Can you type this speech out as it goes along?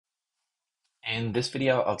In this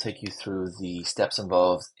video, I'll take you through the steps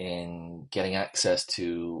involved in getting access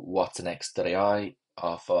to watsonx.ai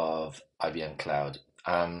off of IBM Cloud.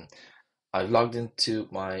 I've logged into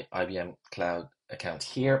my IBM Cloud account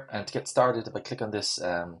here, and to get started, if I click on this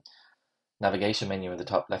navigation menu in the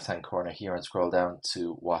top left-hand corner here and scroll down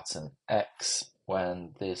to Watson X,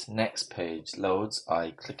 when this next page loads,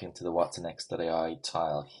 I click into the watsonx.ai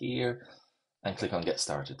tile here and click on Get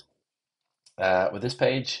Started. With this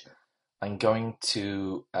page, I'm going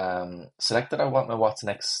to select that I want my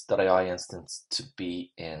watsonx.ai instance to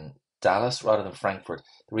be in Dallas rather than Frankfurt.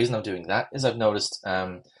 The reason I'm doing that is I've noticed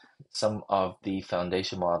some of the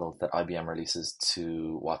foundation models that IBM releases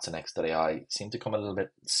to watsonx.ai seem to come a little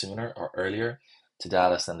bit sooner or earlier to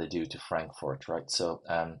Dallas than they do to Frankfurt, right? So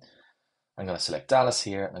I'm going to select Dallas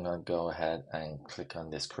here, and I'm going to go ahead and click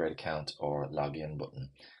on this Create Account or Login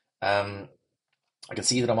button. I can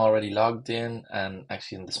see that I'm already logged in, and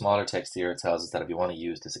actually in the smaller text here it tells us that if you want to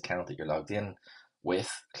use this account that you're logged in with,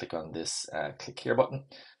 click on this click here button.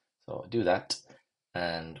 So I do that,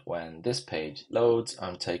 and when this page loads,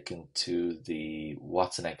 I'm taken to the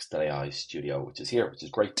watsonx.ai studio, which is here, which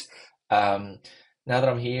is great. Now that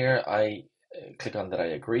I'm here, I click on that I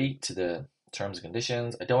agree to the terms and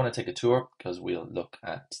conditions. I don't want to take a tour because we'll look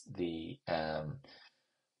at the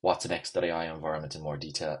watsonx.ai environment in more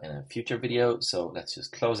detail in a future video. So let's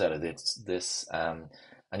just close out of this and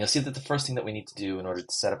you'll see that the first thing that we need to do in order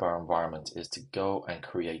to set up our environment is to go and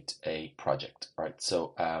create a project. All right,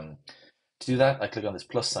 so to do that, I click on this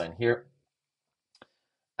plus sign here,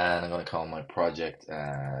 and I'm going to call my project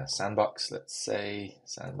Sandbox. Let's say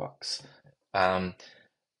Sandbox.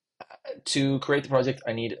 To create the project,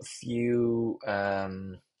 I need a few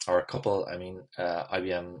or a couple,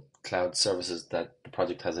 IBM Cloud services that the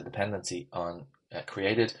project has a dependency on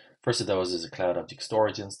created. First of those is a Cloud Object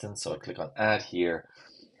Storage instance. So I click on Add here,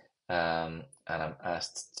 and I'm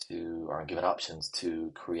asked to, or I'm given options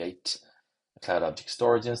to create a Cloud Object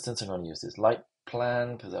Storage instance. I'm going to use this light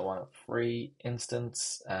plan because I want a free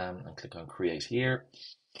instance, and click on Create here.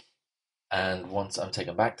 And once I'm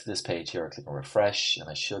taken back to this page here, I click on refresh, and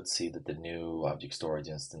I should see that the new object storage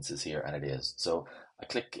instance is here, and it is. So I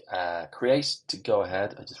click create to go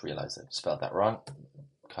ahead. I just realized I spelled that wrong.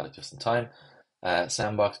 Caught it just in time.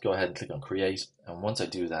 Sandbox, go ahead and click on create. And once I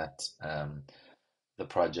do that, the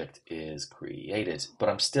project is created. But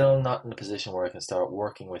I'm still not in a position where I can start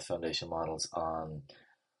working with foundation models on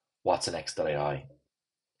watsonx.ai.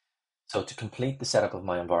 So to complete the setup of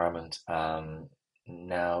my environment,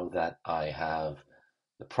 now that I have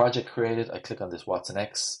the project created, I click on this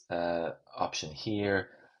watsonx option here,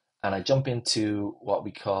 and I jump into what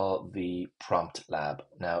we call the prompt lab.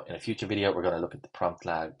 Now, in a future video, we're going to look at the prompt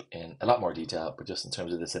lab in a lot more detail, but just in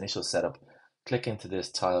terms of this initial setup, click into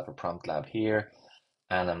this tile for prompt lab here,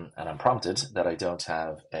 and I'm prompted that I don't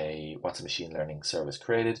have a Watson machine learning service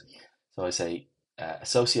created. So I say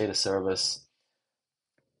associate a service,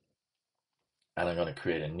 and I'm going to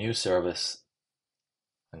create a new service.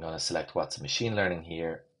 I'm going to select Watson machine learning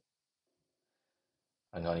here.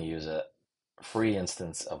 I'm going to use a free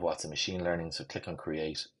instance of Watson machine learning, so click on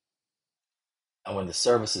create. And when the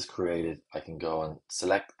service is created, I can go and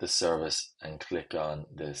select the service and click on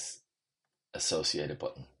this associated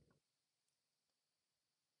button.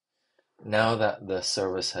 Now that the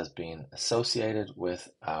service has been associated with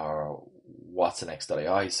our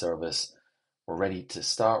watsonx.ai service, we're ready to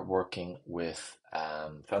start working with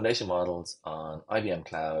foundation models on IBM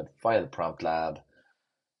Cloud via the prompt lab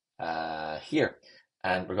here.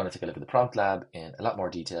 And we're going to take a look at the prompt lab in a lot more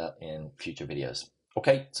detail in future videos.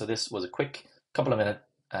 Okay, so this was a quick couple of minute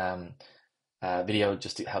video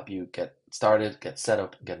just to help you get started, get set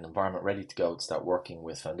up, get an environment ready to go to start working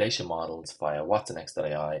with foundation models via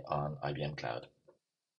watsonx.ai on IBM Cloud.